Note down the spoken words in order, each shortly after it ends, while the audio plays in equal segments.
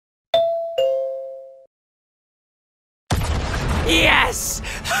Yes!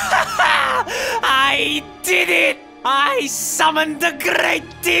 I did it! I summoned the great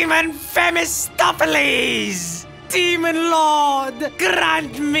demon Themistocles! Demon Lord,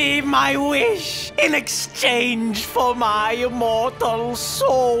 grant me my wish in exchange for my immortal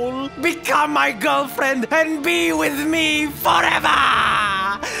soul. Become my girlfriend and be with me forever!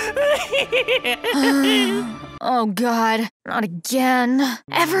 Oh God, not again.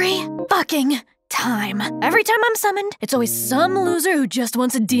 Every fucking time. Every time I'm summoned, it's always some loser who just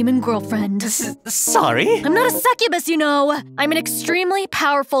wants a demon girlfriend. Sorry? I'm not a succubus, you know. I'm an extremely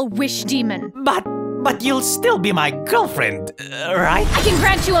powerful wish demon. But you'll still be my girlfriend, right? I can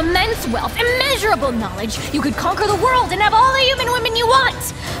grant you immense wealth, immeasurable knowledge. You could conquer the world and have all the human women you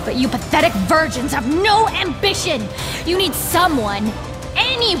want. But you pathetic virgins have no ambition. You need someone,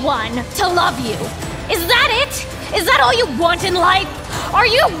 anyone, to love you. Is that it? Is that all you want in life? Are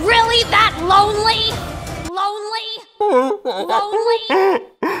you really that lonely? Lonely? Lonely?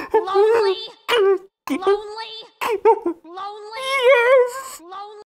 Lonely? Lonely? Lonely? Yes! Lonely?